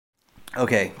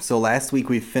Okay, so last week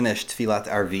we finished Tfilat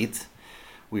Arvit.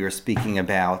 We were speaking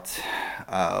about,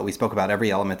 we spoke about every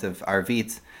element of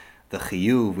Arvit, the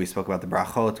chiyuv, we spoke about the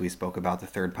brachot, we spoke about the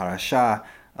third parasha,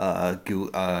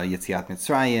 Yetziat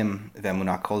Mitzrayim,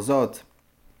 Ve'emunah Kol Zot.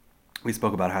 We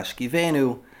spoke about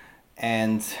Hashkivenu,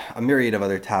 and a myriad of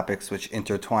other topics which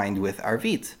intertwined with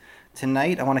Arvit.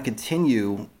 Tonight I want to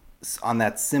continue on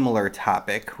that similar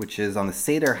topic, which is on the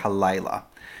Seder Halayla.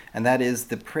 And that is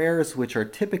the prayers which are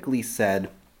typically said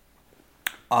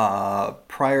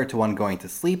prior to one going to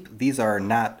sleep. These are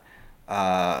not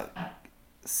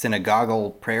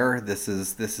synagogal prayer. This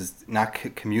is not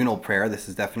communal prayer. This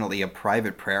is definitely a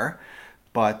private prayer.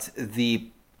 But the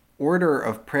order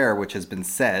of prayer which has been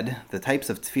said, the types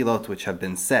of tefillot which have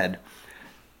been said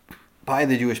by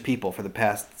the Jewish people for the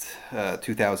past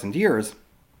 2,000 years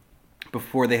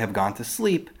before they have gone to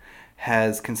sleep,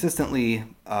 has consistently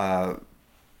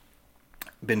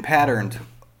been patterned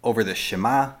over the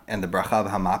Shema and the bracha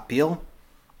haMittah,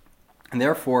 and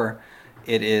therefore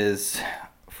it is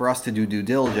for us to do due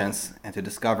diligence and to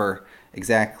discover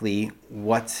exactly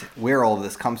where all of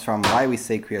this comes from, why we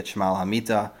say Keriat Shema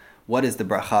haMittah, what is the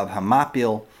bracha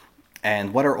haMittah,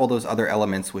 and what are all those other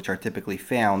elements which are typically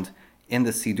found in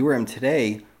the Sidurim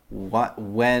today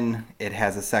when it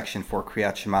has a section for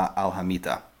Keriat Shema al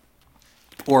haMittah,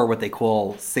 or what they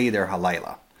call Seder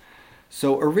Halayla.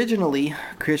 So originally,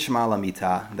 Keriat Shema al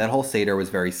haMittah, that whole Seder was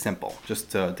very simple.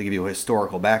 Just to give you a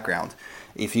historical background,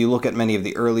 if you look at many of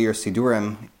the earlier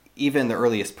Sidurim, even the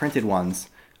earliest printed ones,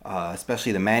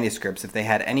 especially the manuscripts, if they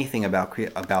had anything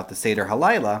about the Seder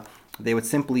Halayla, they would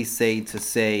simply say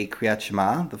Keriat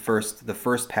Shema, the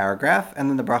first paragraph, and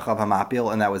then the bracha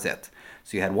haMittah, and that was it.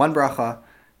 So you had one bracha,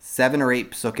 7 or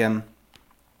 8 psukim,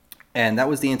 and that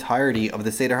was the entirety of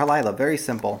the Seder Halayla. Very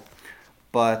simple.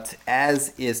 But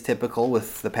as is typical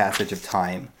with the passage of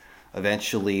time,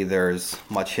 eventually there's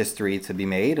much history to be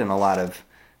made and a lot of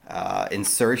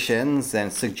insertions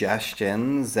and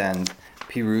suggestions and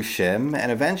pirushim,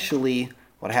 and eventually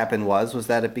what happened was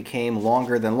that it became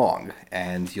longer than long,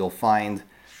 and you'll find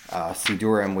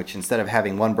Sidurim which instead of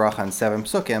having one bracha and 7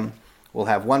 psukim, will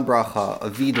have one bracha, a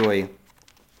vidui,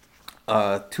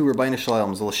 2 Rabbeinu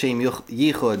Shaloms, l'shem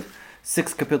yichud,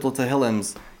 6 kapitel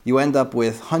tehillims. You end up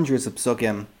with hundreds of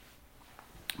psukim,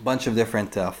 a bunch of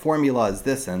different formulas,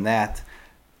 this and that.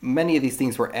 Many of these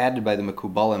things were added by the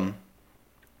Mekubalim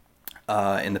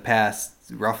in the past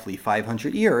roughly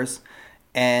 500 years,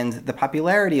 and the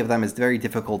popularity of them is very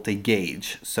difficult to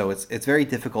gauge. So it's very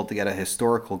difficult to get a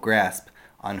historical grasp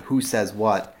on who says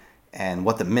what and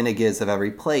what the minig is of every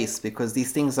place, because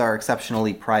these things are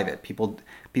exceptionally private. People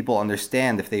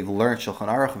understand if they've learned Shulchan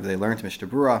Aruch, if they learned Mishnah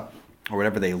Berurah, or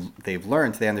whatever they've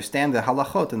learned, they understand the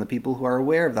halachot, and the people who are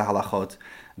aware of the halachot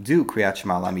do Keriat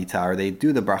Shema al haMittah, or they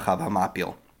do the bracha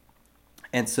haMittah.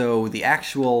 And so the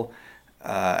actually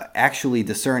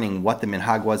discerning what the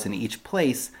minhag was in each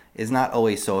place is not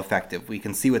always so effective. We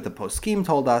can see what the poskim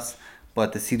told us,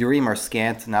 but the Sidurim are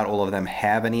scant. Not all of them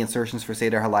have any insertions for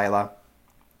Seder Halayla,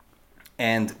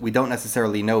 and we don't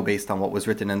necessarily know, based on what was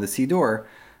written in the Sidur,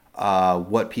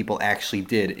 what people actually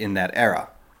did in that era.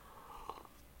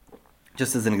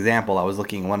 Just as an example, I was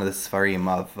looking at one of the Sfarim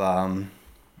of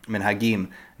Minhagim.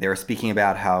 They were speaking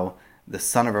about how the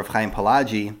son of Rav Chaim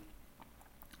Palagi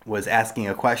was asking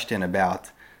a question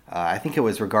about, I think it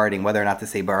was regarding whether or not to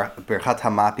say Birchat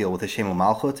haMittah with Hashem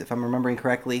U'Malchut, if I'm remembering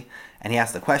correctly. And he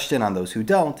asked a question on those who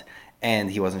don't,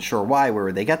 and he wasn't sure why, where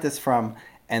would they get this from.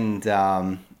 And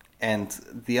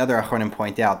the other Achronim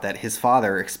point out that his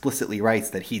father explicitly writes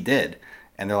that he did.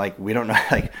 And they're like, we don't know,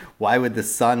 like, why would the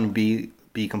son be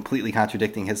completely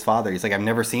contradicting his father? He's like, I've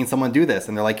never seen someone do this.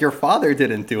 And they're like, your father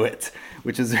didn't do it,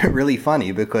 which is really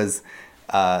funny, because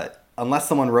unless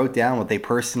someone wrote down what they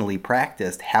personally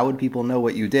practiced, how would people know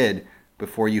what you did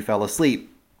before you fell asleep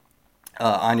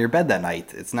on your bed that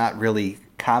night? It's not really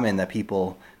common that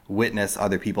people witness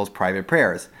other people's private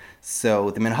prayers.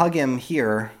 So the minhagim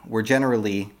here were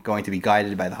generally going to be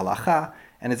guided by the halacha,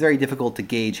 and it's very difficult to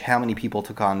gauge how many people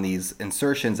took on these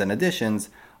insertions and additions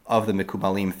of the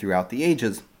Mekubalim throughout the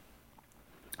ages.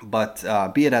 But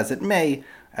be it as it may,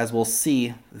 as we'll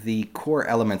see, the core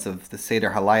elements of the Seder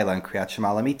Halayla and Keriat Shema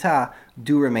al haMittah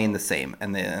do remain the same.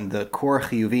 And the core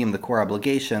chiyuvim, the core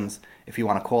obligations, if you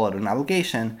want to call it an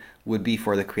obligation, would be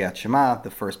for the Keriat Shema,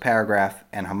 the first paragraph,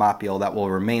 and haMittah. That will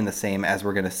remain the same, as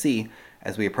we're going to see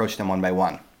as we approach them one by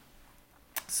one.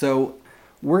 So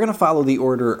we're going to follow the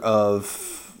order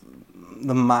of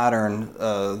the modern,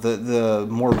 the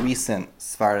more recent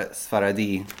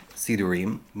Sfaradi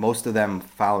Sidurim, most of them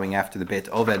following after the Beit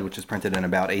Oved, which was printed in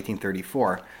about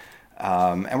 1834.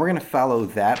 And we're going to follow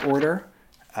that order.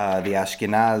 The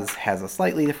Ashkenaz has a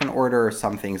slightly different order.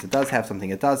 Some things it does have, some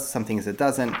things it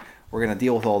doesn't. We're going to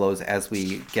deal with all those as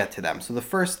we get to them. So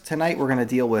tonight we're going to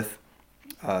deal with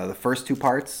the first two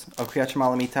parts of Keriat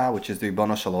Shema haMittah, which is the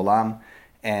Ribono Shel Olam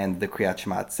and the Keriat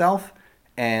Shema itself.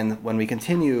 And when we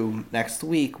continue next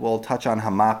week, we'll touch on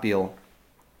haMapil,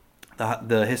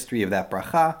 the history of that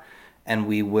bracha, and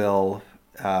we will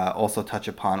also touch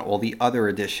upon all the other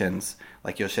additions,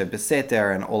 like Yoshev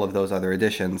Beseter and all of those other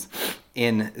additions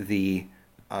in the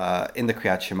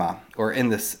Keriat Shema, or in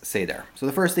this Seder. So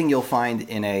the first thing you'll find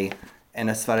in a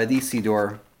Sfaradi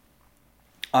Siddur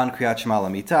on Keriat Shema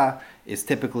haMittah is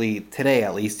typically, today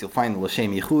at least, you'll find the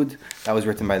L'Shem Yichud. That was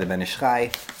written by the Ben Ish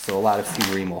Chai, so a lot of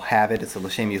Siddurim will have it. It's a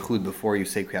L'Shem Yichud before you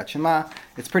say Keriat Shema.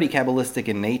 It's pretty Kabbalistic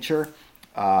in nature,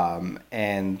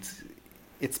 and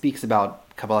it speaks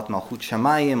about Kabbalat Malchut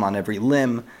Shamayim on every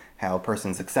limb, how a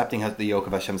person's accepting the yoke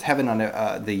of Hashem's heaven on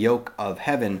the yoke of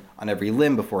heaven on every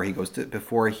limb before he goes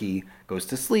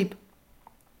to sleep.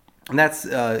 And that's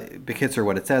B'kitzur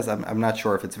what it says. I'm not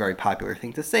sure if it's a very popular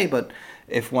thing to say, but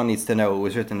if one needs to know, it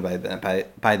was written by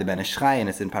the Ben Ish Chai, and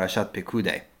it's in Parashat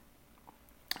Pekudei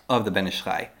of the Ben Ish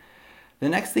Chai. The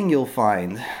next thing you'll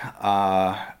find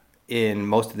in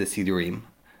most of the Siddurim,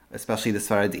 especially the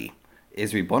Sfaradi,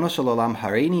 is Ribono Shel Olam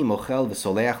Hareini Mochel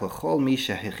V'Soleach L'Chol Mi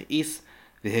Shehich'is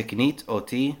V'Hiknit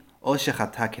Oti O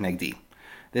Shechata Kenegdi.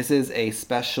 This is a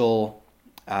special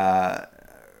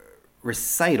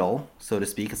recital, so to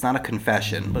speak. It's not a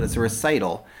confession, but it's a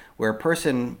recital where a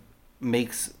person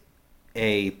makes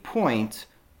a point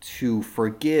to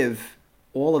forgive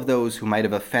all of those who might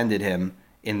have offended him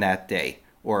in that day,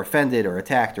 or offended or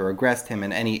attacked or aggressed him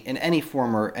in any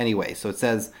form or any way. So it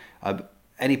says,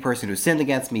 any person who sinned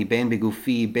against me, ben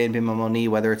begufi, ben b'mamoni,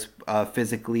 whether it's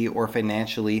physically or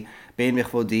financially, ben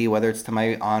b'chvodi, whether it's to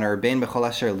my honor, ben b'chol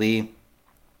asher li,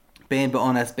 ben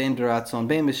b'ones, ben b'ratzon,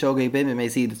 ben b'shogeg, ben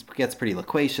b'mezi, this gets pretty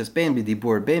loquacious, ben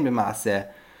b'dibur, ben b'maaseh,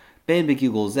 ben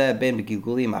b'gigul zeh, ben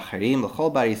b'gigulim acharim,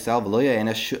 l'chol bar yisrael, v'lo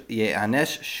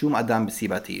ye'anesh shum adam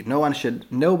b'sibati.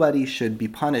 Nobody should be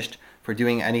punished for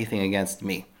doing anything against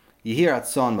me. Yihir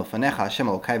atzon milfanecha Hashem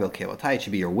Elokai v'elkevotai. It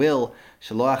should be your will,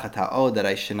 shelo achata'od, that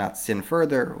I should not sin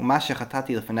further. Umashe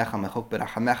chatati lefanecha mechok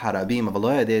berachamecha harabim,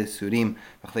 avalo yadei surim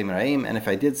v'chleim ra'im. And if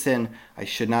I did sin,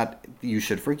 you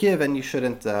should forgive, and you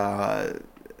shouldn't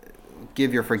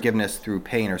give your forgiveness through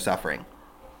pain or suffering.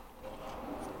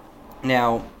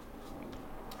 Now,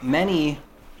 most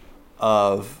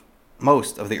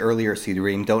of the earlier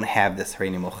Siddurim don't have this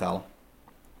Hareini Mochel.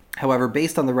 However,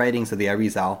 based on the writings of the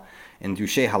Arizal in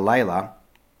Dushei Halayla,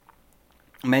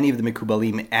 many of the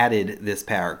Mekubalim added this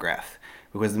paragraph,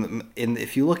 because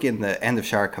if you look in the end of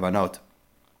Shar Kavanot,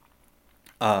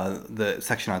 the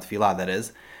section on Tefillah, that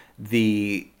is,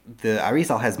 the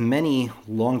Arizal has many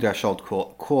long drashot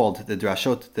called the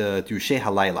Dushei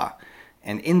Halayla,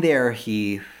 and in there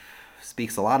he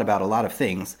speaks a lot about a lot of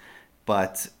things,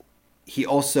 but he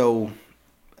also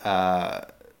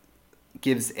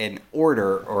gives an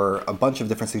order or a bunch of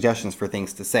different suggestions for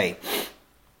things to say.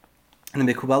 And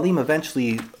the Mekubalim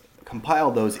eventually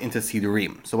compiled those into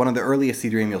Siddurim. So one of the earliest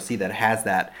Siddurim you'll see that has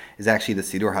that is actually the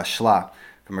Siddur Hashla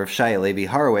from Rav Shai Levi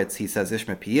Horowitz. He says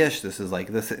Ishma Piyish. This is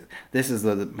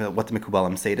what the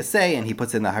Mekubalim say to say, and he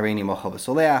puts in the Hareini Mochel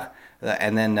V'Soleach,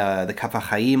 and then the Kaf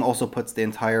HaChaim also puts the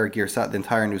entire Girsat, the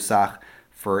entire Nusach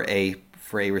for a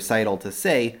recital to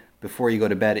say before you go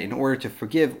to bed, in order to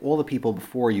forgive all the people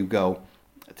before you go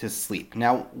to sleep.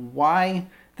 Now, why?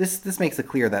 This makes it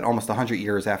clear that almost 100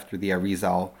 years after the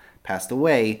Arizal passed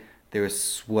away, there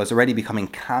was already becoming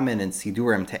common in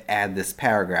Siddurim to add this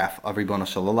paragraph of Ribono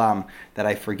Shel Olam, that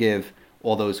I forgive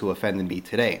all those who offended me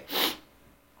today.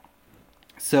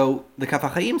 So the Kaf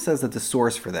HaChaim says that the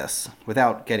source for this,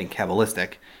 without getting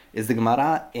Kabbalistic, is the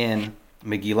Gemara in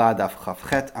Megillah Daf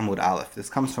Chavchet Amud Aleph. This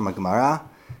comes from a Gemara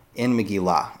in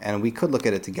Megillah, and we could look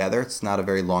at it together. It's not a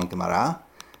very long Gemara.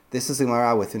 This is a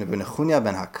Gemara within Ibn Chunya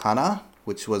ben Hakana,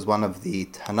 which was one of the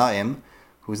Tanaim,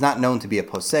 who was not known to be a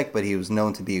posek, but he was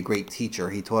known to be a great teacher.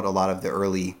 He taught a lot of the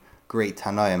early great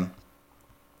Tanaim.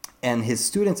 And his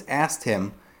students asked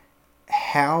him,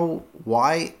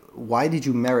 why did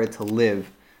you merit to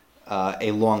live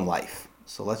a long life?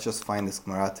 So let's just find this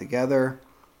Gemara together.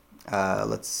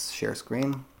 Let's share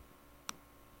screen.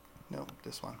 No,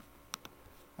 this one.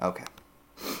 Okay,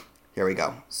 here we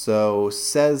go. So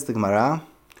says the Gemara,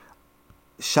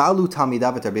 Shalu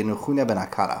Talmidav et Rabbeinu Chunya ben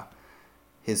Hakana.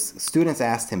 His students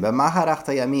asked him, "B'ma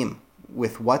harachta yamim?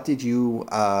 With what did you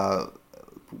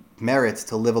merit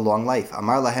to live a long life?"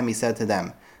 Amar lahem, he said to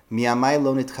them, "Mi'amai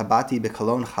lo nitchabati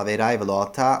bekalon chaverai v'lo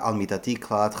alta al mitati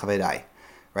klalat chaverai."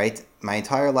 Right? My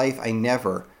entire life, I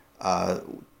never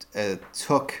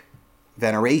took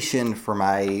veneration for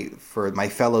my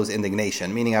fellow's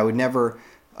indignation, meaning I would never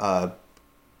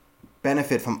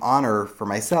benefit from honor for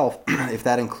myself if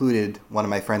that included one of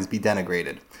my friends be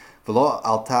denigrated. V'lo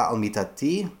alta al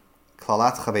mitati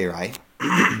klalat chaverai,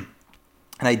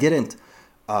 and I didn't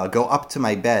go up to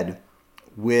my bed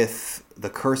with the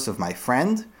curse of my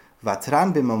friend.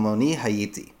 Vatran b'mamoni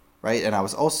hayiti, right? And I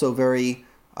was also very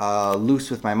loose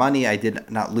with my money.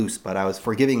 Not loose, but I was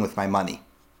forgiving with my money.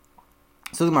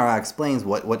 So the Gemara explains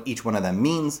what each one of them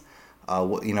means.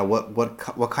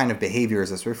 What kind of behavior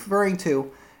is this referring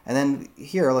to? And then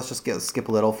here, let's just skip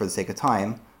a little for the sake of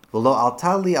time. V'lo alta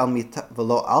al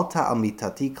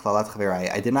mitati klalat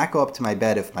chaverai. I did not go up to my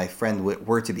bed if my friend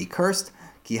were to be cursed.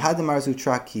 Ki hadamar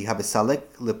zutra ki habesalek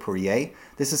lepuriye.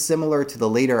 This is similar to the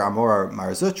later Amor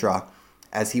Marzutra,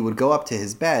 as he would go up to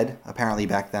his bed. Apparently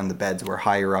back then the beds were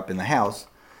higher up in the house.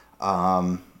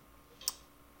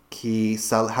 Ki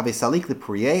habesalik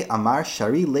lepuriye amar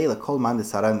shari leila kol man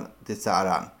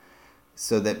desaran.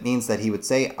 So that means that he would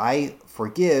say, I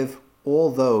forgive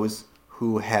all those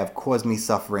who have caused me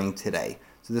suffering today.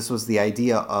 So this was the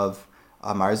idea of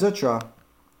Marzutra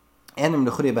and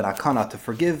Mnuchuri ben Akana, to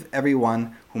forgive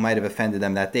everyone who might have offended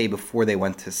them that day before they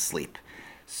went to sleep.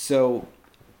 So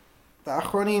the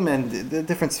Achronim and the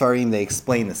different Sfarim, they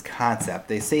explain this concept.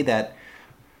 They say that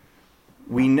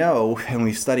we know, and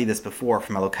we've studied this before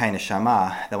from Elokai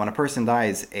Neshama, that when a person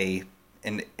dies, a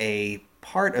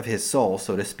part of his soul,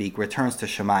 so to speak, returns to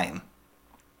Shemayim.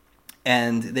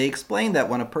 And they explain that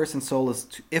when if a person's soul is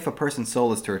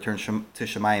to return to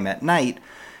Shemayim at night,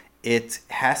 it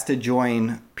has to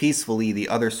join peacefully the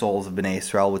other souls of Bnei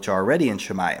Yisrael, which are already in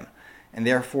Shemayim. And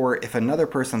therefore, if another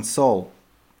person's soul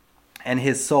and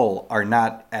his soul are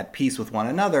not at peace with one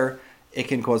another, it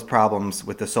can cause problems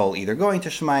with the soul either going to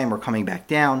Shemayim or coming back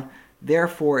down.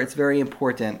 Therefore, it's very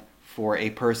important for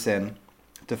a person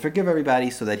to forgive everybody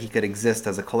so that he could exist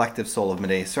as a collective soul of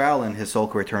Bnei Yisrael and his soul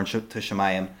could return to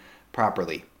Shemayim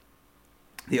properly.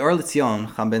 The Or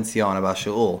L'Tzion, Cham Ben Tzion Abba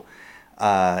Shaul,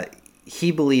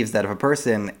 he believes that if a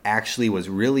person actually was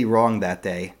really wrong that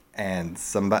day and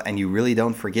you really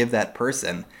don't forgive that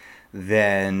person,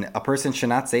 then a person should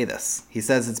not say this. He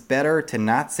says it's better to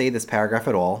not say this paragraph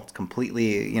at all. It's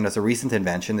completely, it's a recent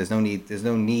invention. There's no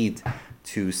need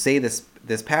to say this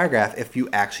paragraph if you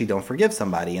actually don't forgive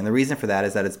somebody. And the reason for that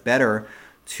is that it's better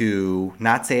to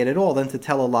not say it at all than to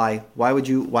tell a lie. Why would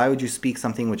you speak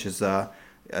something which is a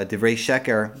divrei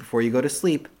sheker before you go to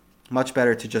sleep? Much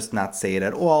better to just not say it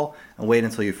at all and wait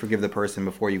until you forgive the person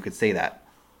before you could say that.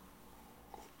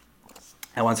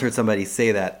 I once heard somebody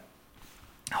say that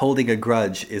holding a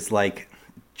grudge is like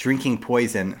drinking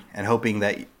poison and hoping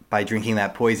that by drinking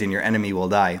that poison your enemy will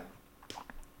die.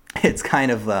 It's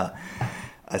kind of a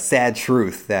sad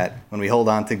truth that when we hold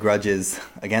on to grudges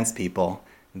against people,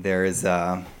 there's,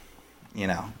 it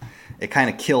kind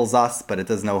of kills us, but it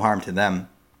does no harm to them.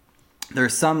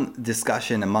 There's some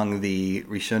discussion among the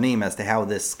Rishonim as to how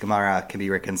this Gemara can be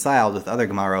reconciled with other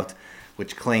Gemarot,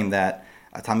 which claim that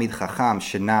a Talmid Chacham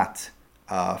should not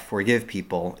forgive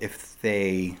people if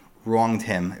they wronged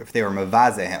him, if they were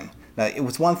mevazeh him. Now, it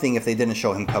was one thing if they didn't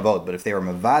show him kavod, but if they were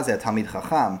mevazeh a Talmid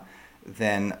Chacham,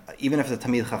 then even if the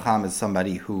Talmid Chacham is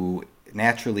somebody who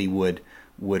naturally would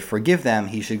forgive them,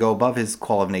 he should go above his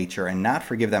call of nature and not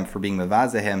forgive them for being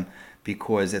mevazeh him,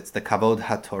 because it's the kavod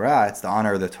ha-Torah, it's the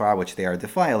honor of the Torah which they are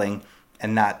defiling,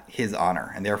 and not his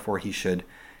honor, and therefore he should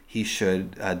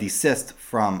desist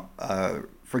from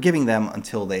forgiving them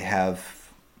until they have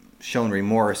shown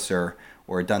remorse or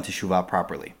done teshuvah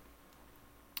properly.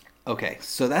 Okay,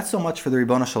 so that's so much for the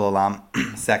Ribono Shel Olam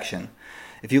section.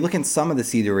 If you look in some of the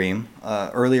Sidurim,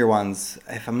 earlier ones,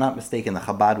 if I'm not mistaken, the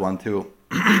Chabad one too,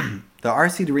 there are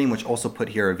Sidurim which also put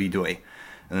here a vidui,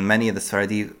 and in many of the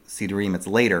Sephardi Sidurim it's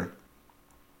later.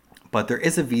 But there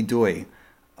is a vidui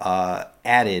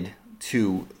added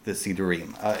to the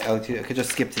Sidurim. I could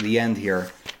just skip to the end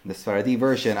here. The Sephardi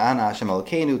version, Ana Hashem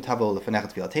Elokeinu, Tavo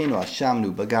Lefanech Tfilatenu,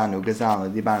 Hashamnu, Baganu,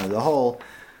 Gazalnu, Dibanu,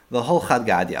 the whole Chad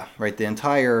Gadya, right? The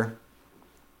entire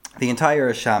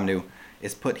Hashamnu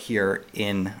is put here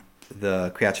in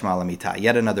the Keriat Shema haMittah,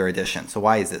 yet another edition. So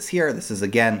why is this here? This is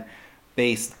again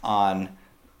based on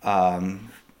the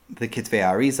Kitvei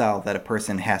Arizal, that a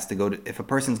person has to go to, if a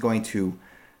person's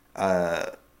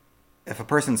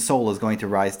soul is going to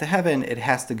rise to heaven, it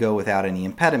has to go without any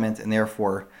impediment, and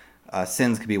therefore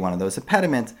sins could be one of those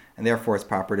impediments, and therefore it's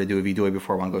proper to do a vidui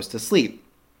before one goes to sleep.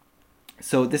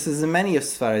 So this is in many of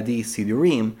Sephardi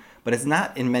Sidurim, but it's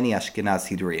not in many Ashkenaz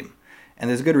Sidurim. And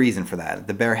there's a good reason for that.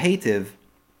 The Ber Hativ,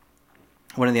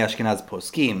 one of the Ashkenaz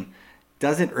poskim,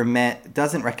 doesn't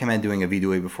recommend doing a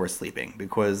vidui before sleeping,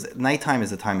 because nighttime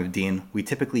is a time of din. We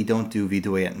typically don't do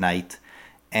vidui at night.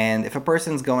 And if a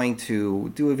person's going to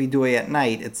do a vidui at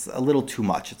night, it's a little too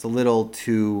much. It's a little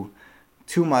too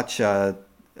much of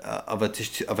a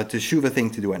teshuva thing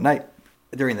to do at night.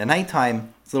 During the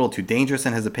nighttime, it's a little too dangerous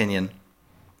in his opinion.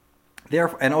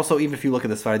 Therefore, and also, even if you look at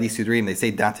the Sfaradi Sudrim, they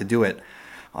say not to do it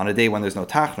on a day when there's no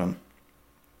tachnun.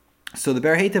 So the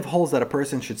Ber Heitev holds that a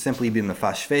person should simply be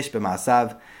mefashvesh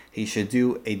b'maasav. He should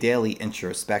do a daily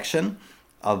introspection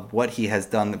of what he has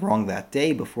done wrong that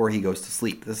day before he goes to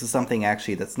sleep. This is something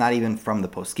actually that's not even from the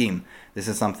poskim. This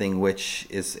is something which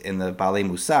is in the Balei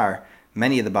Musar.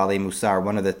 Many of the Balei Musar,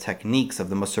 one of the techniques of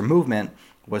the Musar movement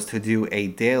was to do a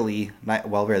daily,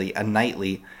 a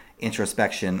nightly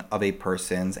introspection of a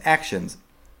person's actions.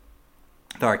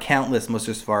 There are countless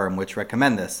Musar Sfarim which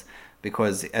recommend this,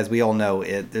 because as we all know,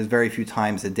 there's very few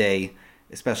times a day,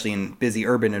 especially in busy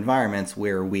urban environments,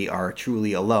 where we are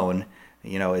truly alone.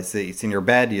 You know, it's in your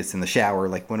bed, it's in the shower.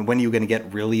 Like, when are you going to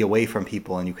get really away from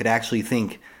people and you could actually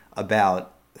think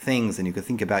about things, and you could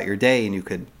think about your day, and you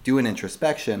could do an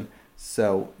introspection.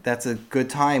 So that's a good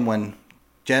time when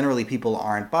generally people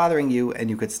aren't bothering you, and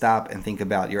you could stop and think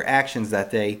about your actions that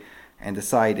day and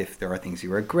decide if there are things you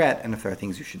regret and if there are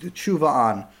things you should do tshuva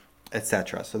on,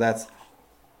 etc. So that's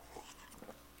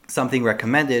something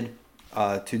recommended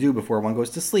to do before one goes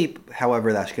to sleep.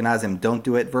 However, the Ashkenazim don't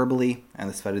do it verbally, and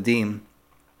the Sfaradim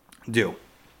do.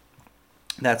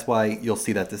 That's why you'll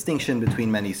see that distinction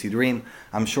between many Sidrim.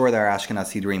 I'm sure there are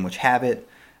Ashkenaz Sidrim which have it.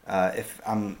 If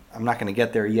I'm not going to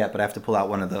get there yet, but I have to pull out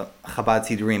one of the Chabad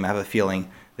Sidrim. I have a feeling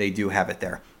they do have it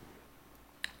there.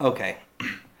 Okay.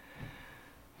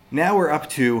 Now we're up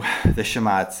to the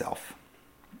Shema itself.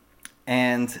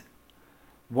 And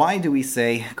why do we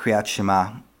say Kerat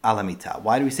Shema al haMittah?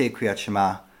 Why do we say Kerat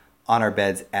Shema on our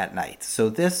beds at night? So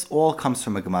this all comes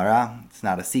from a Gemara. It's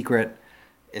not a secret.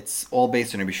 It's all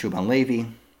based on Rabbi Shuban Levi.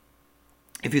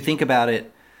 If you think about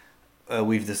it,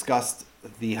 we've discussed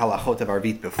the halachot of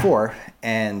Arvit before,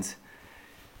 and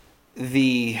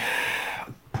the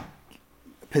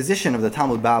position of the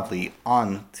Talmud Bavli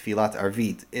on Tfilat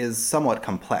Arvit is somewhat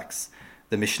complex.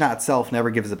 The Mishnah itself never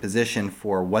gives a position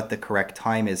for what the correct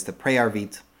time is to pray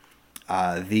Arvit.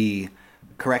 The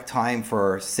correct time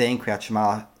for saying Kerat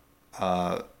Shema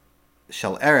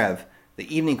Shel Erev,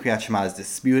 the evening Kerat Shema, is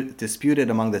disputed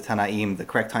among the Tanaim. The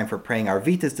correct time for praying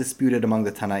Arvit is disputed among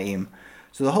the Tanaim.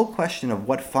 So the whole question of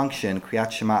what function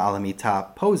Kerat Shema al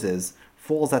haMittah poses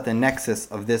falls at the nexus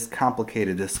of this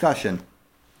complicated discussion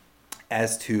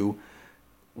as to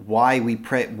why the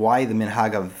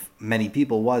minhag of many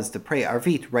people was to pray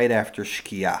Arvit right after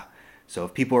Shkiyah. So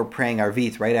if people were praying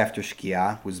Arvit right after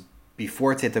Shkiyah, was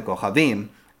before Tzeitzei Kochavim,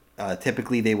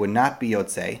 typically they would not be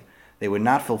Yotzei. They would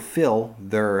not fulfill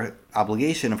their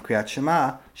obligation of Kerat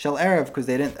Shema Shel Erev because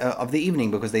they didn't of the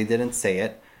evening, because they didn't say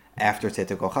it after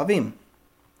Tzeitzei Kochavim.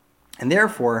 And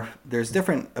therefore, there's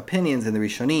different opinions in the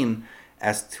Rishonim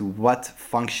as to what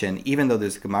function, even though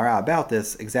there's Gemara about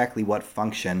this, exactly what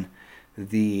function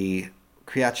the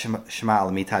Kerat Shema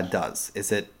al haMittah does.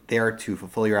 Is it there to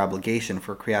fulfill your obligation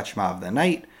for Kerat Shema of the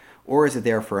night, or is it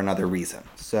there for another reason?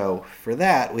 So for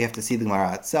that, we have to see the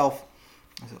Gemara itself.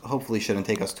 Hopefully it shouldn't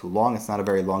take us too long. It's not a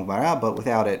very long Gemara, but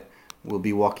without it, we'll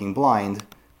be walking blind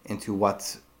into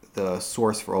what the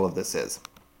source for all of this is.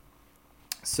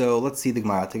 So let's see the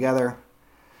Gemara together.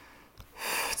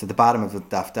 It's at the bottom of the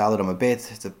Daf Daled Amud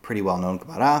Bet. It's a pretty well-known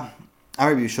Gemara.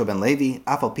 Amar Rabbi Yeshua ben Levi,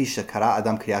 Afal Pisha Kara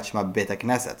Adam Kerat Shema Beit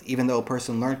HaKnesset. Even though a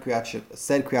person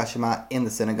said Kerat Shema in the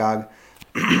synagogue,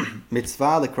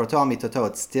 mitzvah lekroto al mitoto,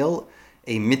 it's still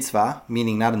a mitzvah,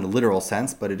 meaning not in the literal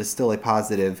sense, but it is still a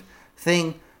positive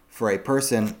thing for a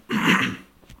person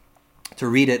to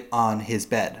read it on his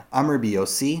bed. Amar Rabbi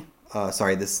Yossi,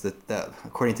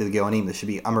 according to the Geonim, this should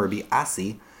be Amar Rabbi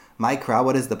Asi. Maikra,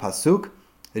 what is the pasuk?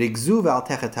 Rigzu val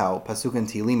techetau, pasuk in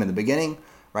Tehillim in the beginning,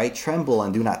 right? Tremble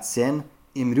and do not sin.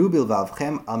 Imru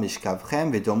bilvavchem al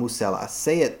mishkavchem v'domu selah.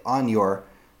 Say it on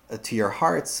to your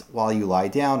hearts while you lie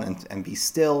down and be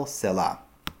still, selah.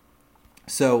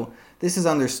 So this is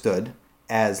understood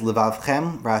as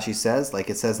levavchem, Rashi says, like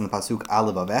it says in the pasuk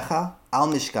al levavecha, al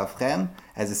mishkavchem,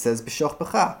 as it says b'shoch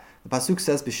b'cha. The pasuk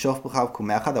says b'shoch b'cha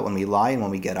v'kumecha, that when we lie and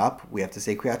when we get up, we have to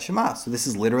say Kerat Shema. So this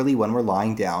is literally when we're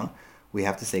lying down, we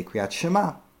have to say Kerat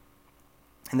Shema.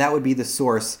 And that would be the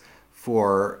source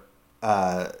for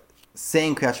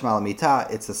saying Kerat Shema al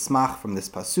haMittah. It's a smach from this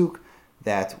pasuk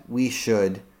that we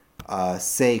should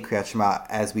say Kerat Shema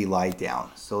as we lie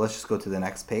down. So let's just go to the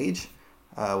next page.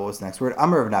 What was the next word?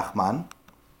 Amar of Nachman.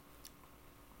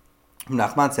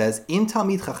 Nachman says, "In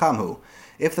Talmid Chachamhu."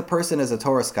 If the person is a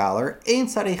Torah scholar, ein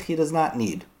tzarich, he does not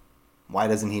need. Why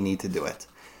doesn't he need to do it?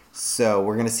 So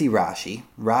we're going to see Rashi.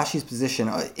 Rashi's position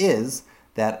is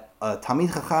that a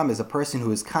Talmid Chacham is a person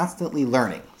who is constantly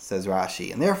learning, says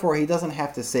Rashi, and therefore he doesn't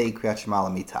have to say Keriat Shema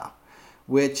haMittah,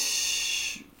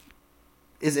 which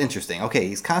is interesting. Okay,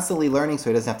 he's constantly learning,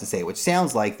 so he doesn't have to say it, which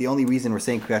sounds like the only reason we're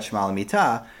saying Keriat Shema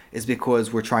haMittah is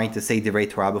because we're trying to say Divrei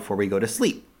Torah before we go to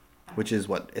sleep, which is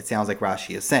what it sounds like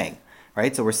Rashi is saying,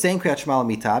 right? So we're saying Keriat Shema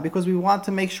haMittah because we want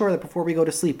to make sure that before we go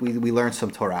to sleep, we learn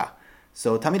some Torah.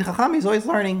 So Talmid Chacham is always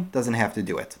learning, doesn't have to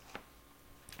do it.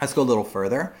 Let's go a little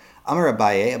further. Amar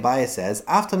Abaye says,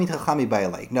 Af Talmid Chacham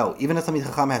mibayalei. No, even a Talmid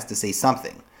Chacham has to say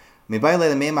something.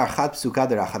 Mibayalei lemeimar chad psuka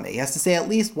derachamei. He has to say at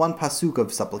least one pasuk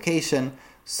of supplication,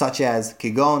 such as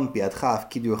Kigon biadcha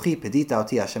kidruchi pedita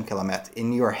oti Hashem kelamet.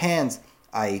 In your hands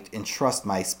I entrust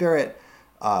my spirit.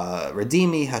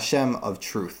 Redeem me, Hashem of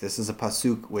truth. This is a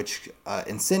pasuk which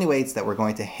insinuates that we're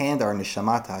going to hand our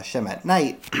neshama to Hashem at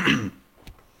night.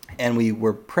 And we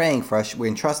were praying for us, we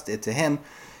entrust it to him,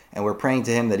 and we're praying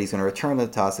to him that he's going to return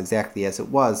it to us exactly as it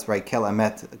was, right? Kel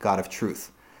Emet, God of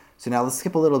truth. So now let's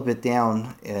skip a little bit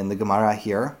down in the Gemara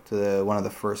here to one of the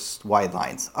first wide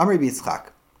lines. Amri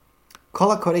b'Yitzchak,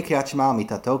 Kol hakorei Kerat Shema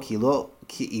haMittato ki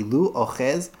ilu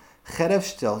ochez cherev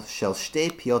shel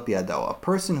shtei piot biado. A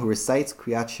person who recites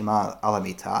Kerat Shema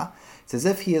haMittah, it's as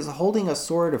if he is holding a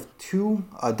sword of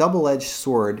a double-edged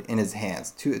sword in his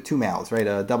hands, two mouths, right?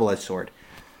 A double-edged sword.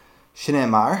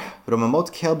 Shneimar,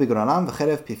 Romamot kel bigoranam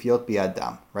v'cherev pifiot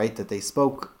biadam, right? That they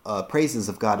spoke praises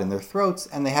of God in their throats,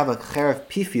 and they have a cherev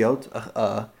pifiot,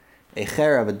 a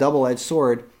cherev, a double-edged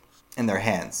sword, in their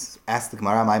hands. Ask the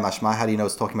Gemara, "Mai mashma?" How do you know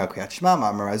it's talking about Kerat Shema?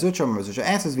 Marazutra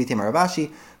answers, "Vitim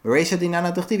Ravashi, Bereisha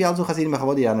dinana dichtiv yalzu chazidim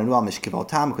b'chavod yiranu al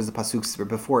mishkivotam." Because the pasuk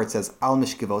before it says al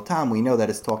mishkivotam, we know that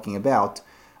it's talking about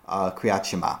Kerat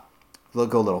Shema. We'll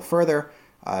go a little further.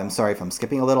 I'm sorry if I'm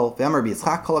skipping a little. Rabbi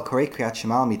Yitzchak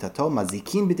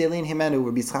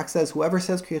says, whoever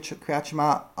says Kerat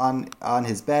Shema on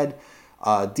his bed,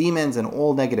 demons and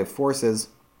all negative forces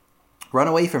run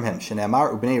away from him. So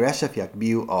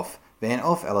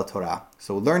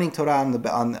learning Torah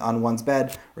on one's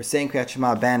bed or saying Kerat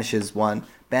Shema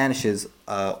banishes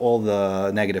all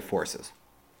the negative forces.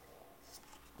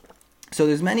 So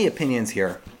there's many opinions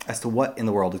here as to what in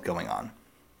the world is going on.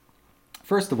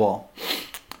 First of all,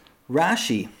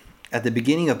 Rashi, at the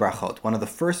beginning of Brachot, one of the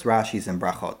first Rashis in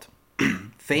Brachot,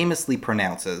 famously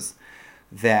pronounces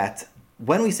that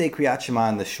when we say Kerat Shema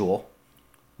in the shul,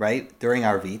 right, during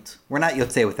Arvit, we're not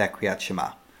Yotzei with that Kerat Shema.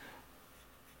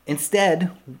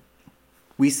 Instead,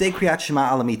 we say Kerat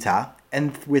Shema haMittah,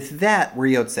 and with that, we're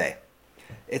Yotzei.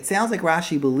 It sounds like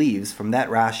Rashi believes, from that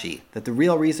Rashi, that the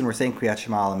real reason we're saying Kerat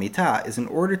Shema haMittah is in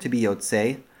order to be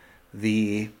Yotzei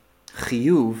the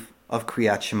chiyuv of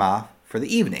Kerat Shema for the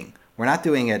evening. We're not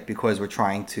doing it because we're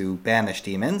trying to banish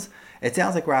demons. It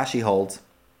sounds like Rashi holds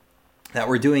that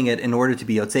we're doing it in order to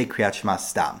be Yotzei Kerat Shema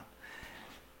Stam.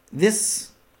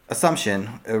 This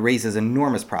assumption raises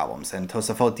enormous problems, and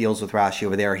Tosafot deals with Rashi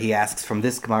over there. He asks from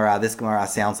this Gemara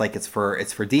sounds like it's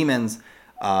for demons.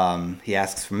 He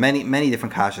asks from many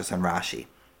different kashas on Rashi.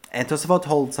 And Tosafot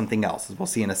holds something else, as we'll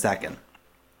see in a second.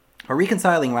 But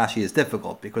reconciling Rashi is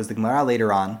difficult, because the Gemara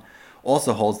later on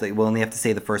also holds that we only have to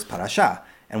say the first parasha.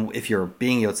 And if you're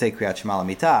being Yotzei Kerat Shema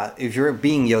haMittah, if you're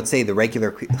being Yotzei the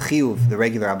regular chiyuv, the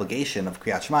regular obligation of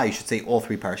Kerat Shema, you should say all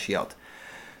three parashiot.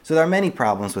 So there are many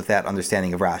problems with that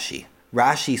understanding of Rashi.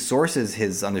 Rashi sources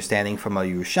his understanding from a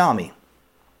Yerushalmi.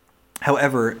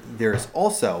 However, there's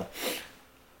also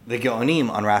the Geonim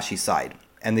on Rashi's side.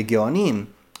 And the Geonim,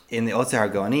 in the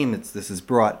Otzar HaGeonim, this is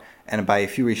brought, and by a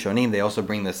few Rishonim, they also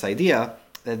bring this idea,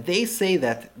 that they say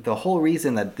that the whole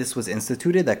reason that this was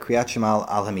instituted, that Kerat Shema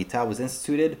haMittah was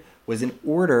instituted, was in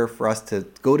order for us to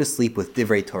go to sleep with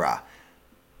Divrei Torah.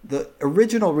 The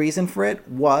original reason for it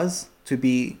was to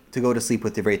go to sleep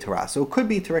with Divrei Torah. So it could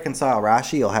be to reconcile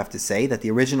Rashi, you'll have to say that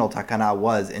the original takana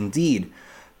was indeed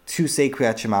to say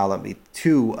Kerat Shema,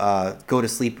 to go to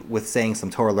sleep with saying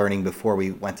some Torah learning before we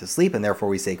went to sleep, and therefore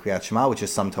we say Kerat Shema, which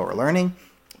is some Torah learning.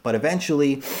 But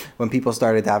eventually, when people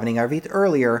started davening Arvit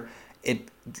earlier, it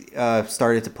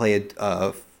started to play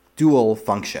a dual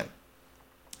function.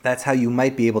 That's how you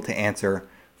might be able to answer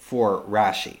for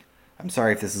Rashi. I'm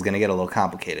sorry if this is going to get a little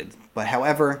complicated. But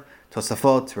however,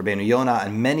 Tosafot, Rabbeinu Yonah,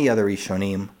 and many other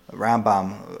Rishonim,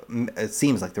 Rambam, it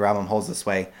seems like the Rambam holds this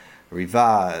way,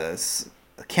 Riva,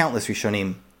 countless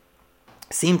Rishonim,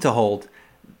 seem to hold,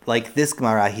 like this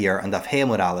Gemara here, on Daf Hey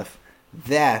Amud Aleph,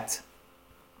 that,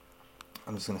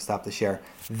 I'm just going to stop the share,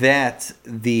 that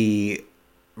the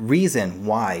reason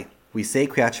why we say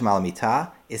Kerat Shema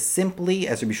haMittah is simply,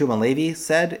 as Rabbi Shimon Levi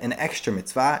said, an extra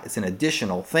mitzvah. It's an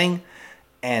additional thing,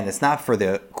 and it's not for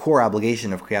the core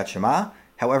obligation of Keriat Shema.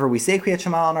 However, we say Keriat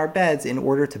Shema on our beds in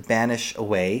order to banish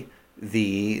away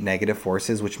the negative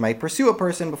forces which might pursue a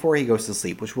person before he goes to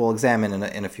sleep, which we'll examine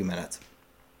in a few minutes.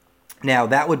 Now,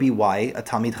 that would be why a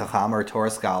Talmid Chacham or a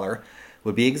Torah scholar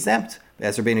would be exempt.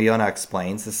 As Rabbeinu Yonah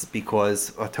explains, this is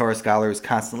because a Torah scholar who's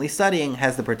constantly studying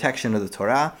has the protection of the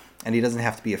Torah, and he doesn't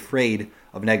have to be afraid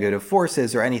of negative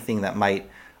forces or anything that might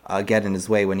get in his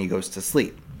way when he goes to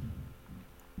sleep.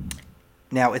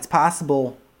 Now, it's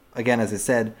possible, again, as I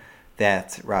said,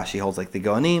 that Rashi holds like the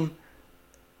Gaonim.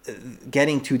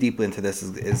 Getting too deeply into this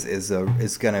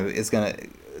is gonna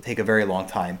take a very long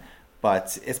time.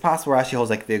 But it's possible Rashi holds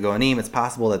like the Gaonim. It's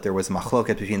possible that there was a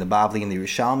machloket between the Bavli and the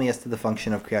Yerushalmi as to the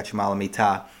function of Keriat Shema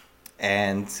haMittah.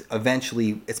 And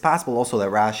eventually, it's possible also that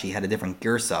Rashi had a different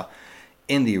girsa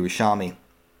in the Yerushalmi.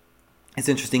 It's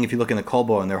interesting, if you look in the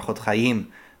Kolbo and the Orchot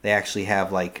Chaim, they actually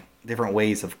have like different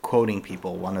ways of quoting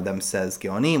people. One of them says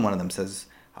Gaonim, one of them says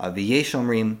V'yesh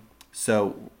Omrim.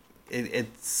 So it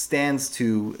stands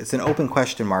to, it's an open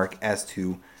question mark as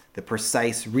to the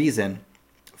precise reason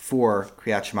for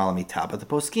Keriat Shema haMittah. But the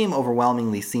poskim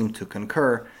overwhelmingly seem to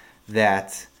concur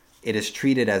that it is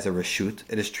treated as a reshut.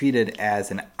 It is treated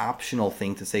as an optional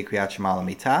thing to say Keriat Shema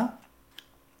haMittah.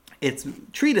 It's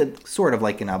treated sort of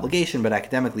like an obligation, but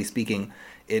academically speaking,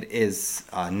 it is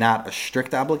not a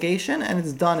strict obligation, and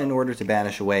it's done in order to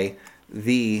banish away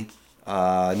the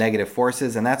negative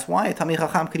forces, and that's why a Talmid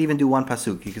Chacham could even do one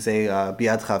pasuk. You could say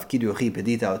Bi'adcha v'kidu achi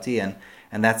pedita oti, and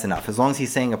that's enough. As long as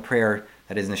he's saying a prayer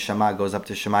that his neshama goes up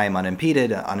to Shemayim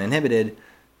unimpeded, uninhibited,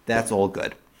 that's all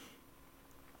good.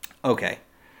 Okay,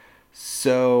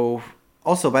 so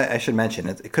also, but I should mention,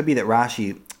 it could be that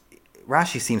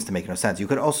Rashi seems to make no sense. You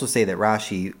could also say that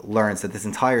Rashi learns that this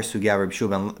entire sugya Rabbi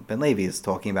Shimon ben Levi is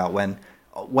talking about when,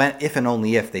 if and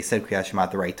only if they said Keriat Shema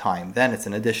at the right time, then it's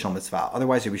an additional mitzvah.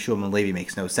 Otherwise, Rabbi Shimon ben Levi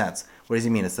makes no sense. What does he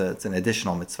mean? It's an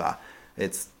additional mitzvah.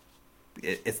 It's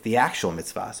the actual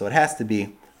mitzvah. So it has to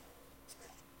be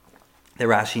that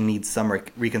Rashi needs some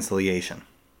reconciliation.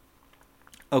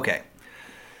 Okay.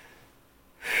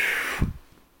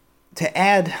 To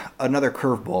add another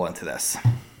curveball into this,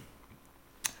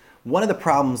 one of the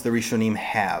problems the Rishonim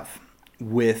have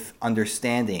with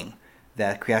understanding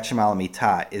that Keriat Shema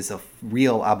haMittah is a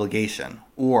real obligation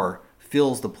or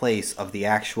fills the place of the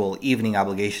actual evening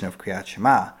obligation of Keriat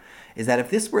Shema is that if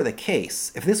this were the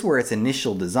case, if this were its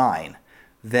initial design,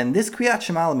 then this Keriat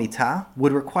Shema haMittah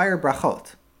would require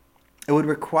brachot. It would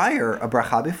require a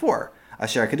bracha before.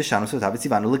 Asher kedeshanu sotav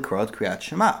etzivanu likrot Keriat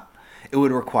Shema. It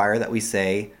would require that we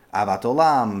say Avat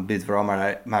Olam, Bidvaro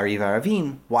Mariv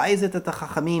Aravin. Why is it that the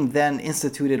Chachamim then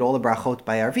instituted all the brachot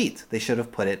by Arvit? They should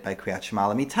have put it by Keriat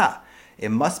Shema haMittah. It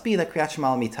must be that Keriat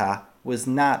Shema haMittah was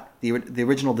not, the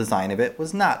original design of it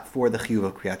was not for the chiyuv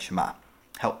of Keriat Shema.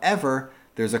 However,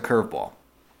 there's a curveball.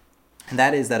 And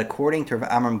that is that according to Rav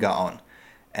Amram Gaon,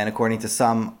 and according to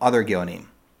some other Geonim,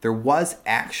 there was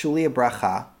actually a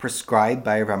bracha prescribed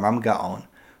by Rav Amram Gaon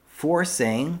for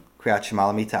saying Keriat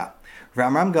Shema haMittah. Rav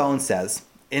Amram Gaon says,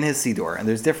 in his Siddur, and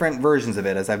there's different versions of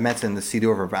it, as I've mentioned, the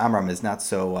Siddur of Rav Amram is not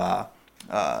so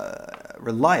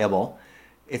reliable.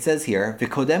 It says here,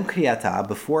 V'kodem kriyata,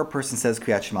 before a person says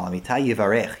Keriat Shema haMittah,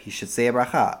 yivarech, he should say a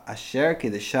bracha, Asher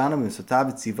kedeshanu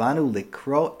misotav tzivanu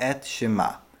likro et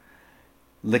Shema,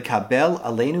 lekabel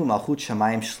aleinu malchut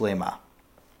shamayim shlema.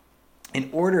 In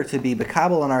order to be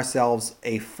bekabel on ourselves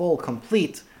a full,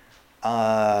 complete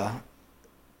malchut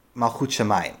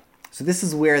shamayim. So this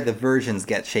is where the versions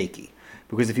get shaky.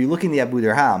 Because if you look in the Abu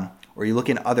Dirham, or you look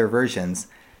in other versions,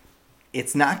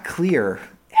 it's not clear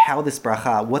how this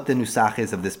bracha, what the nusach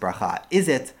is of this bracha. Is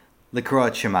it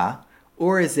Kerat Shema,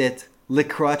 or is it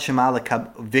Kerat Shema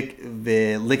likabel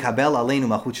aleinu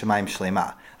malchut shamayim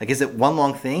shlema? Like, is it one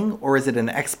long thing, or is it an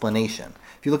explanation?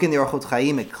 If you look in the Orchot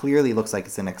Chaim, it clearly looks like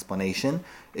it's an explanation.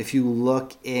 If you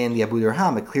look in the Abu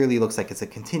Dirham, it clearly looks like it's a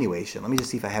continuation. Let me just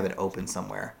see if I have it open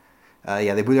somewhere. The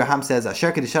Abu Dirham says,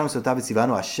 Asher kedeshanu sotav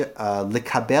etzivanu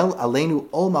lekabel aleinu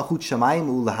ol malchut shamayim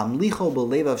ulehamlicho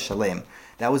belevav shalem.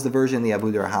 That was the version the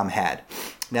Abu Dirham had.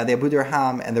 Now, the Abu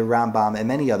Dirham and the Rambam and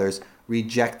many others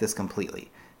reject this completely.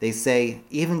 They say,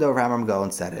 even though Rambam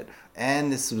Gaon said it,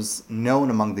 and this was known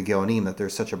among the Geonim that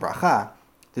there's such a bracha,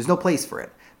 there's no place for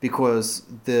it, because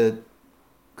the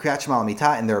Keriat Shema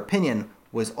haMittah, in their opinion,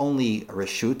 was only a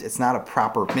reshut. It's not a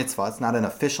proper mitzvah. It's not an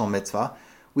official mitzvah.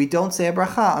 We don't say a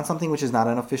bracha on something which is not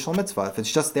an official mitzvah. If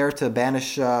it's just there to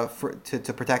banish,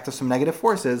 to protect us from negative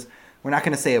forces, we're not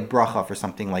going to say a bracha for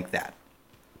something like that.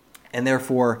 And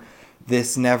therefore,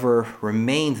 this never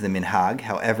remained the minhag.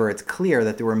 However, it's clear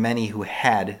that there were many who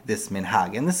had this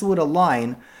minhag. And this would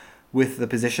align with the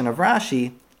position of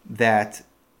Rashi that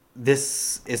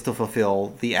this is to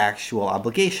fulfill the actual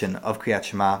obligation of Keriat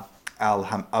Shema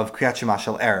of Keriat Shema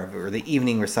Shel Erev, or the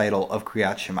evening recital of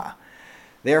Keriat Shema.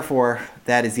 Therefore,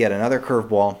 that is yet another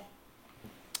curveball,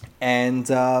 and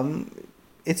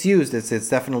it's used. It's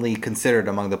definitely considered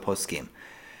among the poskim.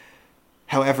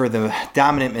 However, the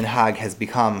dominant minhag has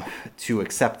become to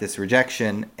accept this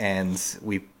rejection, and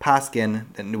we paskin,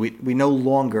 and we no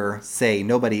longer say,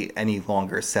 nobody any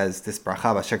longer says this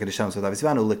bracha b'asher kedishanu sotav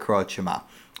tzivanu l'Kerat Shema.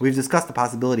 We've discussed the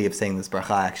possibility of saying this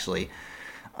bracha actually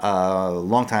a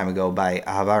long time ago by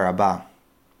Ahava Rabbah.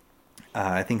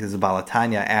 I think this is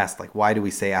Balatanya asked, like, why do we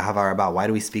say Ahava Rabbah? Why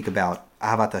do we speak about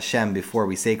Ahavat Hashem before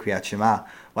we say Keriat Shema?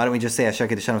 Why don't we just say Asher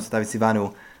kedishanu sotav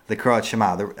tzivanu the Kerat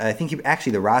Shema? I think the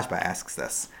Rashba asks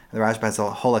this. The Rashba has a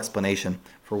whole explanation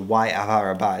for why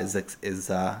Ahava Rabbah is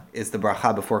the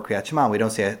bracha before Keriat Shema. We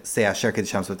don't say Asher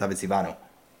Kedisham Sotav Tzivanu.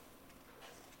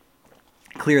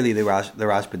 Clearly, the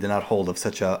Rashba did not hold of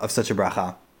such a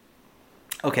bracha.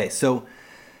 Okay, so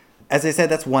as I said,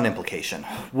 that's one implication.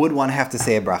 Would one have to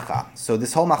say a bracha? So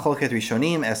this whole machloket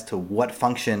rishonim as to what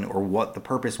function or what the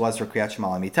purpose was for Keriat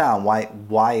Shema haMittah and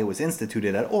why it was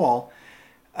instituted at all,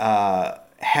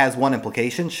 has one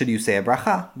implication. Should you say a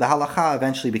bracha? The halacha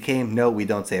eventually became, no, we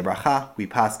don't say a bracha. We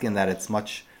paskin that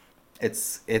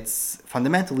it's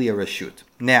fundamentally a reshut.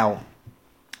 Now,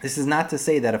 this is not to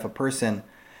say that if a person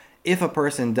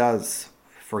does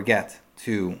forget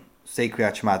to say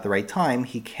Keriat Shema at the right time,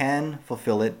 he can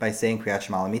fulfill it by saying Keriat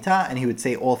Shema haMittah, and he would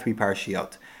say all three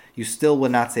parashiot. You still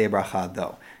would not say a bracha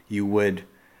though. You would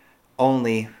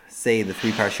only say the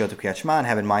three parashiot of Keriat Shema and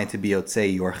have in mind to be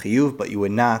yotzei your chiyuv, but you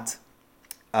would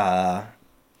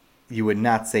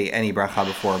not say any bracha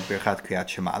before Birchat Keriat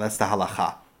Shema. That's the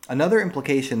halacha. Another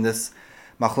implication this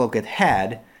machloket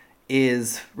had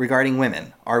is regarding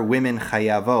women. Are women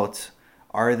chayavot?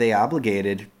 Are they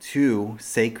obligated to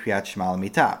say Keriat Shema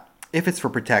haMittah? If it's for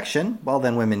protection, well,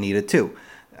 then women need it too.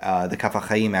 The Kaf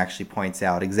HaChaim actually points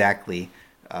out exactly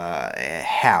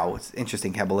how. It's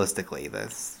interesting Kabbalistically, the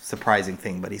surprising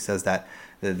thing, but he says that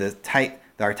there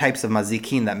are types of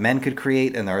mazikin that men could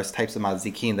create, and there are types of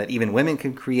mazikin that even women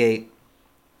could create,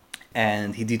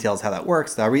 and he details how that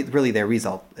works. Really, their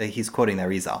Rizal, he's quoting their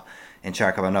Rizal in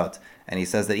Shar Kavanot, and he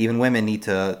says that even women need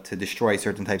to destroy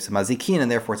certain types of mazikin, and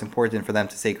therefore it's important for them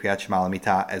to say Keriat Shema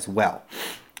haMittah as well.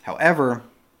 However,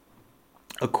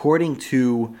 according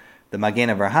to the Magen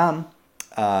Avraham,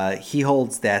 he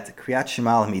holds that Keriat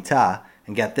Shema haMittah,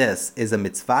 and get this, is a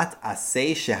mitzvat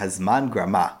aseh shehazman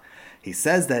grama. He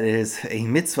says that it is a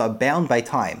mitzvah bound by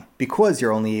time, because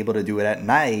you're only able to do it at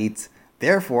night.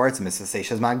 Therefore, it's a mitzvah aseh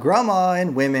shehazman grama,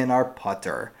 and women are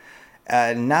patur.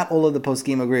 Not all of the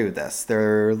poskim agree with this.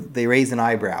 They raise an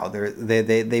eyebrow.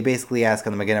 They basically ask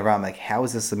on the Magen Avraham, like, how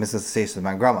is this a mitzvah aseh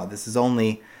shehazman grama? This is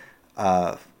only,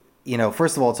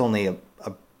 first of all, it's only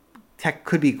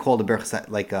could be called a berch,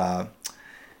 like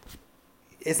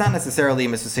it's not necessarily a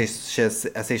mitzvah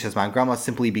aseh shehazman grama,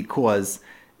 simply because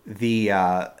they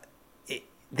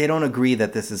don't agree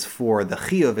that this is for the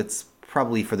chiyuv. It's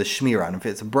probably for the shmira. And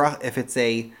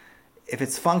if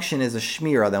its function is a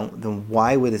shmira, then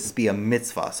why would this be a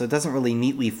mitzvah? So it doesn't really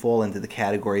neatly fall into the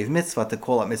category of mitzvah to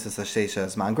call it mitzvah aseh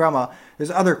shehazman grama. There's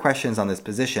other questions on this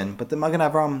position, but the Magen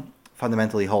Avraham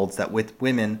fundamentally holds that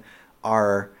women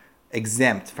are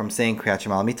exempt from saying Keriat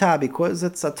Shema haMittah because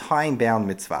it's a time-bound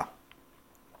mitzvah.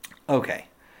 Okay.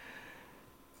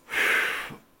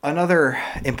 Another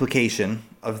implication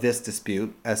of this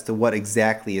dispute as to what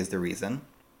exactly is the reason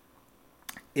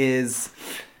is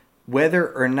whether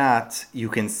or not you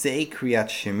can say Keriat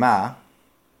Shema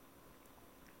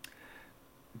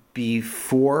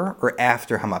before or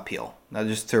after haMapil. Now,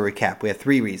 just to recap, we have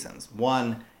three reasons.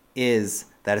 One is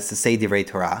that it's to say Divrei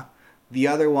Torah. The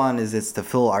other one is it's to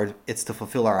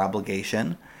fulfill our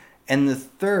obligation. And the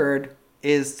third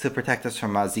is to protect us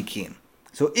from mazikin.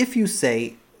 So if you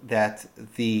say that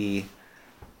it's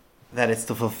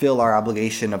to fulfill our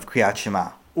obligation of Keriat Shema,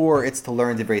 or it's to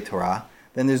learn Divrei Torah,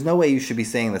 then there's no way you should be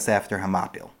saying this after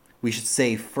haMapil. We should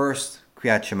say first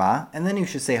Keriat Shema, and then you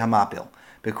should say haMapil,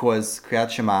 because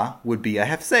Keriat Shema would be a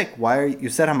hefsek. You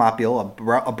said haMapil,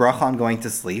 a bracha on going to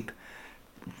sleep,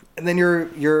 and then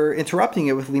you're interrupting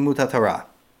it with Limut HaTorah,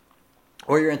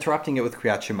 or you're interrupting it with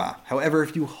Keriat Shema. However,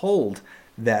 if you hold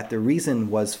that the reason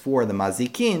was for the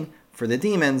mazikin, for the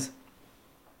demons,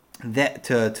 that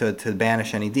to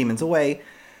banish any demons away,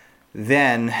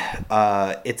 then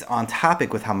it's on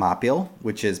topic with haMapil,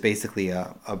 which is basically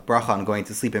a bracha on going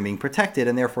to sleep and being protected,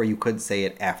 and therefore you could say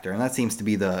it after. And that seems to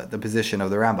be the position of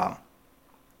the Rambam.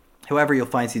 However, you'll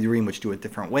find Sidurim which do it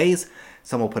different ways.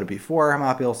 Some will put it before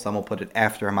haMittah, some will put it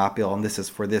after haMittah, and this is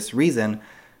for this reason.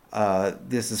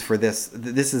 This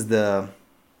is the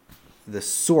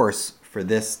source for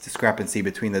this discrepancy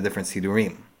between the different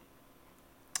Sidurim.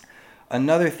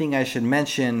 Another thing I should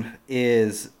mention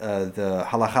is the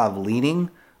halacha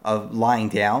of lying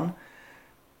down.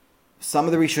 Some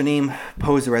of the Rishonim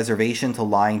pose a reservation to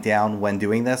lying down when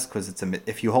doing this, because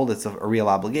if you hold it's a real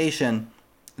obligation,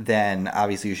 then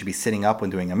obviously you should be sitting up when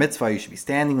doing a mitzvah, you should be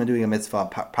standing when doing a mitzvah,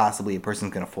 possibly a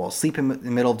person's going to fall asleep in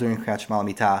the middle of doing Kerat Shema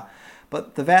haMittah.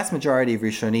 But the vast majority of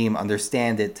Rishonim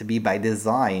understand it to be by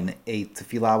design a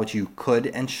tefillah which you could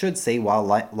and should say while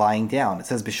lying down. It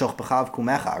says B'shoch b'chav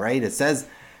kumecha, right? It says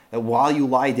that while you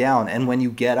lie down and when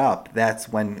you get up, that's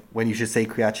when you should say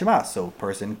Kerat Shema. So a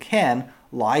person can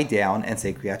lie down and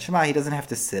say Kerat Shema. He doesn't have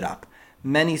to sit up.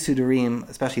 Many Sidurim,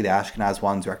 especially the Ashkenaz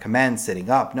ones, recommend sitting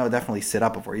up. No, definitely sit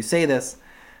up before you say this.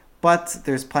 But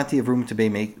there's plenty of room to be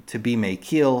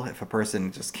mekil. If a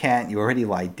person just can't, you already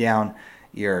lie down.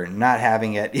 You're not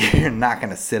having it. You're not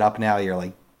going to sit up now. You're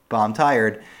like bomb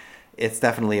tired. It's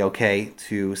definitely okay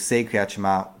to say Kerat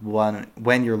Shema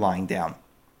when you're lying down.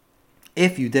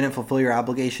 If you didn't fulfill your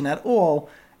obligation at all,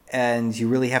 and you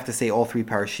really have to say all three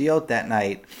parashiot that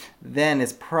night, then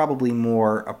it's probably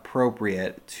more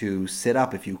appropriate to sit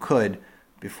up if you could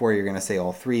before you're going to say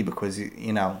all three, because you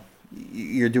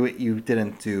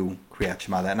didn't do Kerat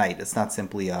Shema that night. It's not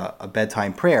simply a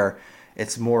bedtime prayer.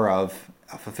 It's more of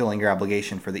fulfilling your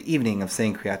obligation for the evening of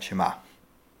saying Kerat Shema.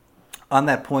 On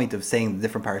that point of saying the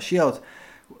different parashiot,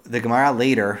 the Gemara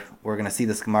later, we're going to see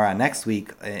this Gemara next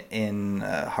week in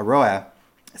Haroah,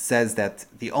 says that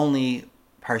the only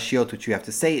parashiot which you have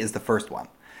to say is the first one.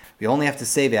 You only have to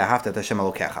say Ve'ahavta et Hashem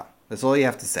Elokecha. That's all you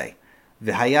have to say.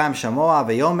 V'hayam shamoa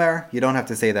ve'yomer, you don't have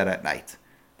to say that at night.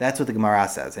 That's what the Gemara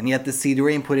says. And yet the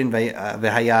Sidurim put in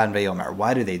V'haya and Ve'yomer.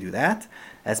 Why do they do that?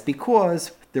 That's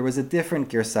because there was a different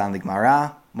Girsa in the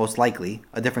Gemara, most likely,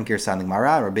 a different Girsa in the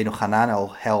Gemara. Rabbeinu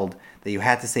Hananel held that you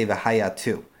had to say V'haya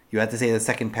too. You had to say the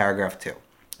second paragraph too.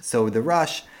 So the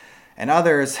Rush and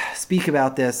others speak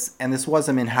about this, and this was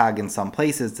a minhag in some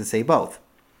places to say both.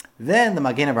 Then the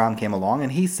Magen Avraham came along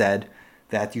and he said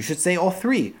that you should say all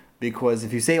three, because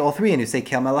if you say all three and you say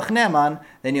Kel Melech Ne'eman,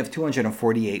 then you have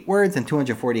 248 words, and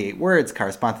 248 words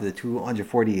correspond to the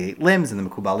 248 limbs, and the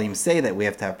Mekubalim say that we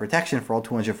have to have protection for all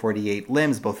 248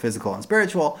 limbs, both physical and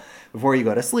spiritual, before you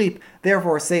go to sleep.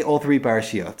 Therefore, say all three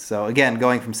parashiot. So again,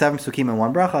 going from 7 psukim and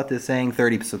 1 bracha to saying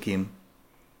 30 psukim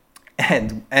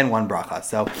and 1 bracha.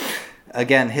 So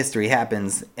again, history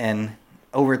happens, and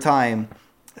over time,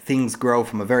 things grow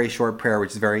from a very short prayer,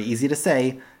 which is very easy to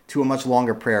say, to a much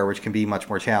longer prayer, which can be much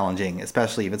more challenging,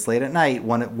 especially if it's late at night,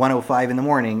 1:05 in the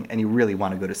morning, and you really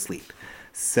want to go to sleep.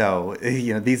 So,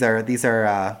 these are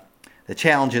the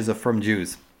challenges of from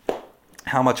Jews.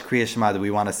 How much Kerat Shema do we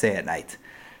want to say at night?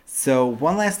 So,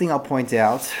 one last thing I'll point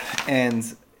out,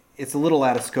 and it's a little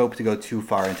out of scope to go too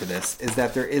far into this, is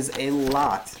that there is a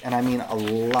lot, and I mean a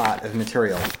lot of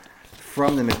material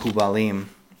from the Mekubalim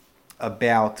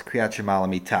about Kerat Shema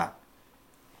haMittah.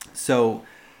 So,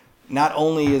 not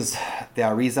only is the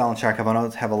Arizal and Shar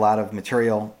Kavanot have a lot of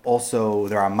material, also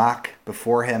the Ramak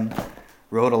before him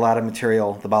wrote a lot of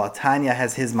material. The Baal HaTanya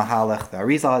has his Mahalach, the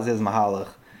Arizal has his Mahalach,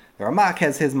 the Ramak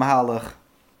has his Mahalach.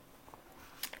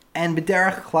 And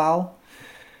B'derech Klal,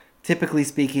 typically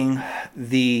speaking,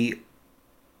 the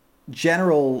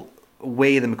general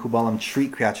way the Mekubalim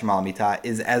treat Kerat Shema haMittah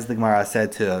is, as the Gemara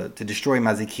said, to destroy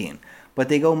mazikin. But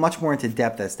they go much more into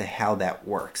depth as to how that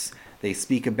works. They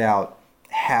speak about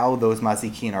how those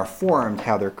mazikin are formed,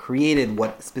 how they're created,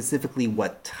 what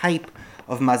type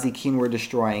of mazikin we're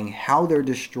destroying, how they're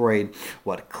destroyed,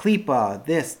 what klipa,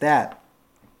 this, that.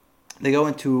 They go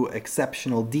into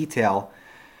exceptional detail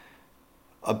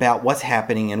about what's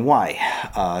happening and why.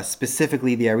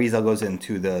 Specifically, the Arizal goes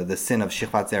into the sin of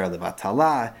Shichvat Zera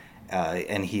Levatala,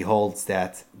 and he holds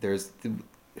that there's,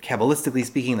 Kabbalistically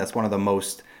speaking, that's one of the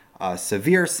most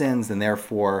severe sins, and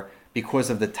therefore, because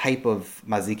of the type of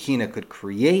mazikin it could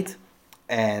create,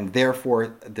 and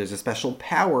therefore there's a special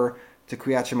power to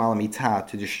Kerat Shema haMittah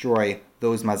to destroy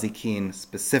those mazikin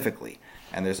specifically.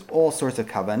 And there's all sorts of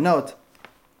kavanot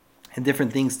and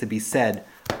different things to be said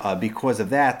because of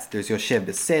that. There's Yoshev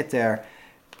Beseter.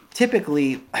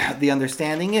 Typically, the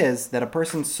understanding is that a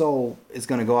person's soul is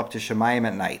going to go up to Shemayim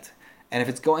at night. And if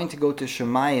it's going to go to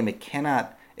Shemayim,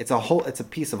 it's a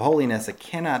piece of holiness. It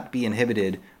cannot be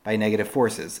inhibited by negative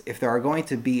forces. If there are going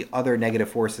to be other negative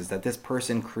forces that this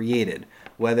person created,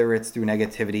 whether it's through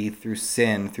negativity, through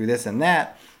sin, through this and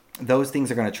that, those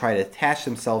things are going to try to attach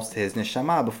themselves to his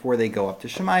neshama before they go up to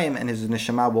Shemayim, and his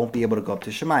neshama won't be able to go up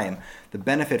to Shemayim. The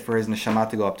benefit for his neshama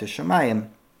to go up to Shemayim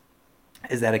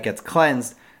is that it gets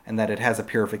cleansed and that it has a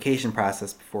purification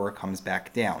process before it comes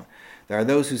back down. There are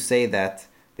those who say that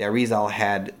the Arizal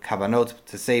had kavanot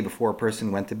to say before a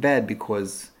person went to bed,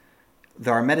 because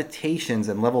there are meditations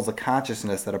and levels of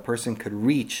consciousness that a person could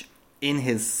reach in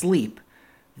his sleep.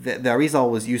 The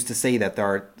Arizal used to say that there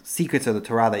are secrets of the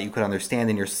Torah that you could understand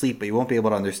in your sleep, but you won't be able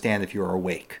to understand if you are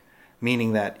awake.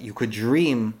 Meaning that you could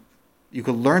dream, you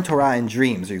could learn Torah in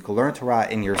dreams, or you could learn Torah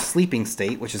in your sleeping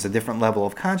state, which is a different level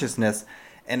of consciousness,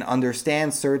 and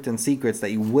understand certain secrets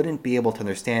that you wouldn't be able to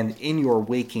understand in your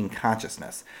waking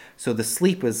consciousness. So the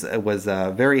sleep was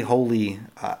a very holy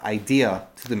idea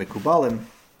to the Mekubalim,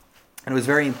 and it was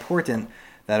very important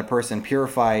that a person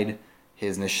purified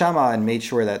his neshama and made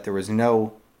sure that there was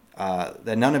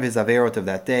that none of his averot of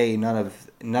that day, none of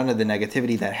the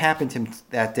negativity that happened to him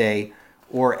that day,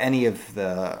 or any of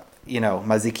the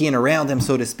mazikin around him,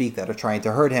 so to speak, that are trying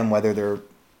to hurt him, whether they're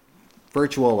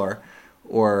virtual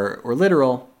or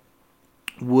literal,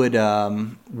 would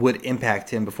impact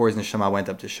him before his neshama went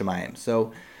up to Shemayim.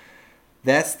 So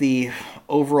that's the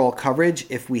overall coverage.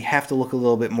 If we have to look a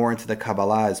little bit more into the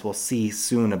Kabbalah, as we'll see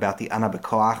soon about the Ana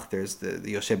B'Koach, there's the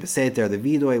Yoshe B'Seter, the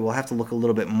Vidoy, we'll have to look a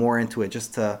little bit more into it,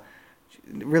 just to,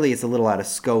 really it's a little out of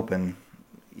scope and,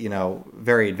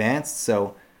 very advanced,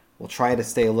 so we'll try to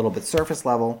stay a little bit surface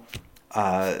level.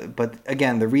 But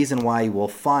again, the reason why you will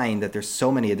find that there's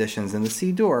so many additions in the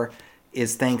Sidur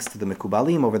is thanks to the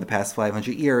Mekubalim over the past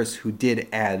 500 years, who did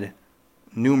add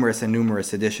numerous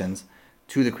additions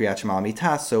to the Keriat Shema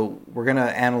haMittah. So we're going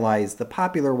to analyze the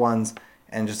popular ones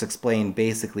and just explain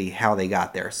basically how they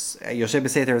got there. Yoshe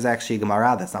B'Seter is actually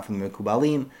Gemara, that's not from the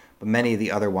Mekubalim, but many of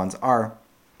the other ones are.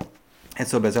 And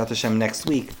so Be'ezrat Hashem next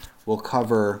week we'll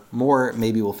cover more.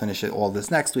 Maybe we'll finish it all this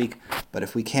next week, but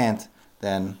if we can't,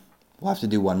 then we'll have to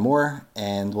do one more,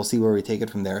 and we'll see where we take it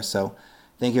from there. So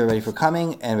thank you everybody for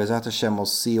coming, and Be'ezrat Hashem we'll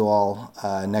see you all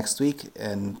next week,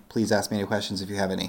 and please ask me any questions if you have any.